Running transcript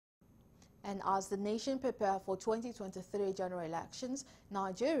And as the nation prepares for 2023 general elections,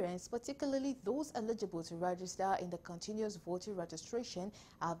 Nigerians, particularly those eligible to register in the continuous voter registration,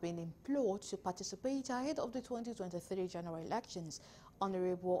 have been implored to participate ahead of the 2023 general elections.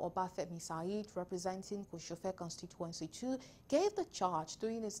 Honorable Obafemi Said, representing Koshofe Constituency 2, gave the charge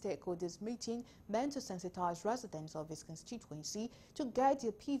during a stakeholders meeting meant to sensitize residents of his constituency to get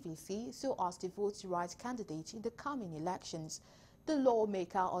their PVC so as to vote the right candidate in the coming elections. The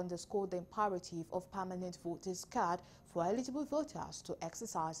lawmaker underscored the imperative of permanent voters' card for eligible voters to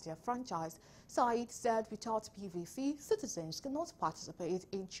exercise their franchise. Said said without PVC, citizens cannot participate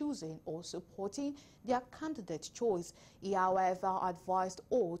in choosing or supporting their candidate choice. He, however, advised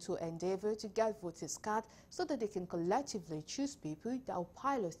all to endeavor to get voters' card so that they can collectively choose people that will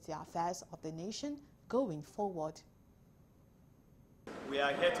pilot the affairs of the nation going forward. We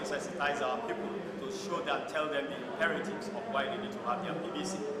are here to sensitize our people, to show them, tell them the imperatives of why they need to have their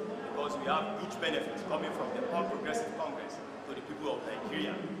PVC, because we have huge benefits coming from the All Progressive Congress to the people of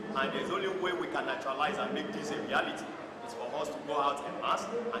Nigeria. And there's only way we can naturalize and make this a reality is for us to go out en masse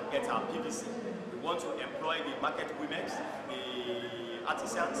and get our PVC. We want to employ the market women, the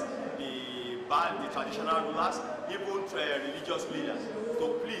artisans, the traditional rulers, even religious leaders,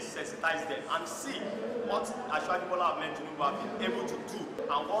 to please sensitize them and see what Ashwaji Bola Ahmed Tinubu have been able to do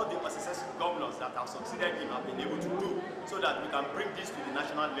and what the successive governors that have succeeded him have been able to do, so that we can bring this to the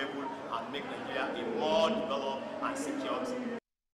national level and make Nigeria a more developed and secure